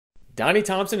Donnie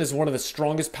Thompson is one of the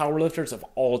strongest powerlifters of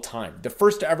all time, the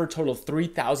first to ever total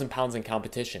 3,000 pounds in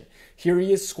competition. Here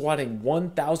he is squatting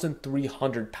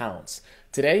 1,300 pounds.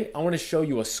 Today, I want to show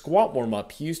you a squat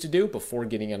warm-up he used to do before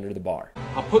getting under the bar.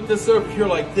 I'll put this over here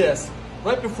like this,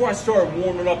 right before I started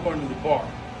warming up under the bar.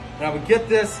 And I would get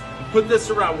this and put this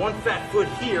around one fat foot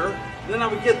here, then I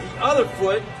would get the other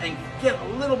foot and get a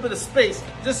little bit of space.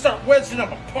 Just start wedging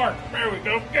them apart. There we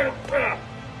go. Get it.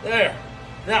 There.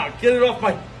 Now, get it off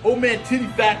my old man titty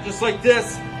fat just like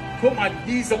this. Put my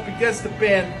knees up against the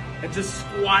band and just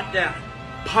squat down.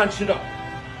 Punch it up.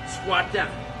 Squat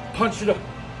down. Punch it up.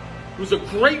 It was a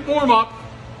great warm-up.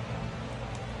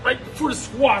 Right before the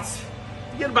squats.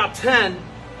 You get about 10.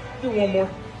 Do one more.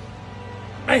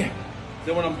 Bam.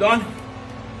 Then when I'm done,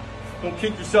 don't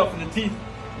kick yourself in the teeth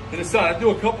in the side. I do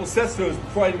a couple sets of those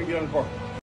before I even get on the bar.